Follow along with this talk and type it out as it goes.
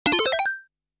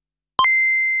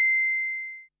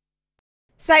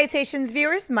Salutations,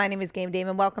 viewers. My name is GameDame,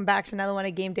 and welcome back to another one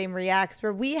of GameDame Reacts,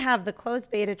 where we have the closed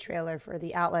beta trailer for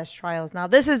the Outlast Trials. Now,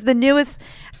 this is the newest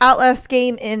Outlast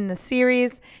game in the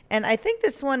series, and I think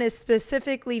this one is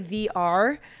specifically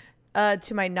VR,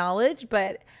 to my knowledge,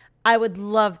 but I would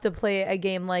love to play a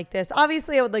game like this.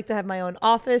 Obviously, I would like to have my own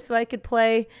office so I could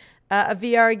play a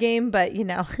VR game, but, you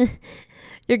know,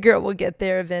 your girl will get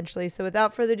there eventually. So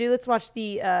without further ado, let's watch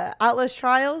the Outlast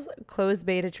Trials closed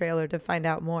beta trailer to find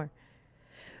out more.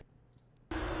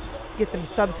 Get them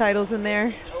subtitles in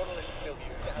there.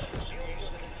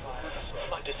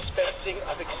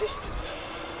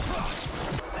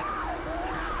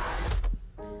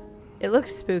 It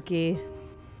looks spooky,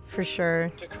 for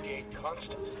sure. To create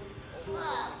constant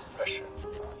pressure.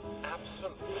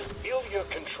 Absolutely. Feel your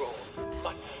control.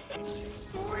 But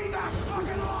we got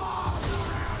fucking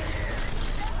laws around here.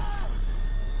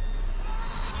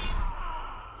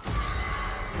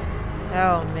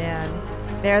 Oh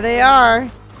man. There they are.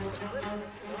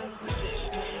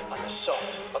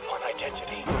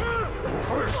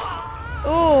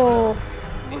 Oh.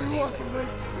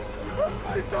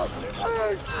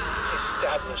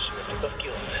 Establishment of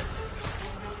guilt.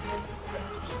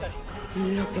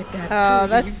 Look at that. Oh,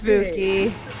 that's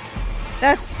spooky.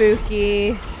 That's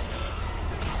spooky.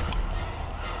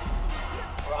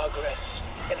 Progress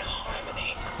and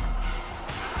harmony.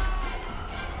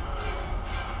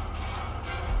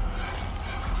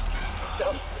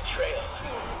 Self-betrayal.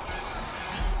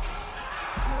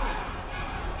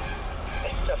 A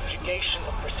subjugation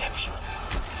of perception.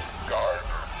 Guard.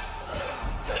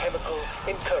 Chemical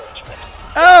encouragement.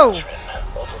 Oh!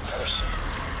 Over person.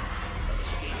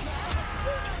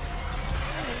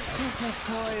 This is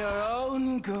for your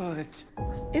own good.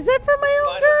 Is that for my own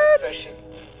Final good? confession.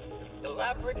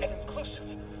 Elaborate and inclusive,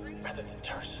 rather than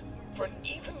terse, for an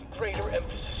even greater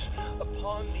emphasis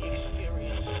upon the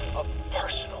experience of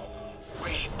personal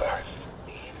rebirth.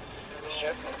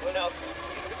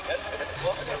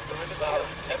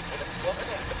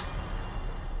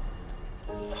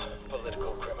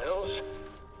 Political criminals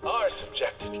are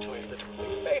subjected to a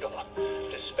literally fatal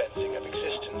dispensing of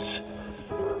existence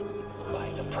by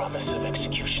the promise of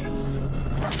execution.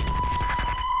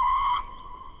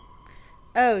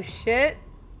 Oh shit.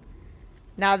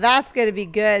 Now that's going to be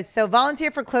good. So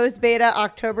volunteer for closed beta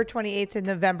October 28th to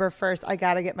November 1st. I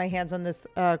got to get my hands on this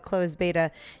closed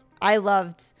beta. I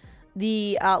loved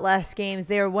the Outlast games.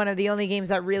 They were one of the only games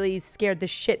that really scared the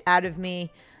shit out of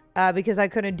me because I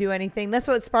couldn't do anything. That's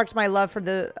what sparked my love for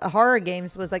the horror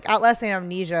games, was like Outlast and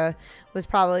Amnesia was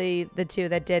probably the two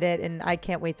that did it, and I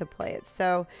can't wait to play it.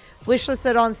 So wishlist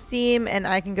it on Steam, and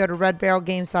I can go to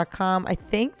redbarrelgames.com, I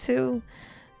think, to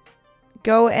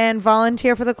go and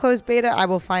volunteer for the closed beta. I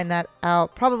will find that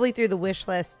out probably through the wish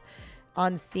list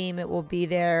on Steam. It will be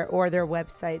there, or their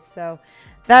website. So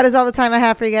that is all the time I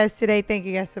have for you guys today. Thank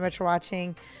you guys so much for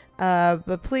watching.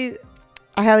 But please,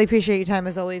 I highly appreciate your time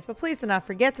as always. But please do not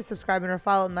forget to subscribe and or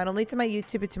follow not only to my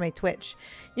YouTube but to my Twitch.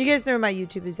 You guys know where my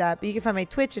YouTube is at, but you can find my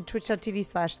Twitch at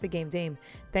twitch.tv/thegamedame.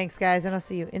 Thanks guys, and I'll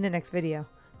see you in the next video.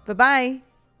 Bye bye.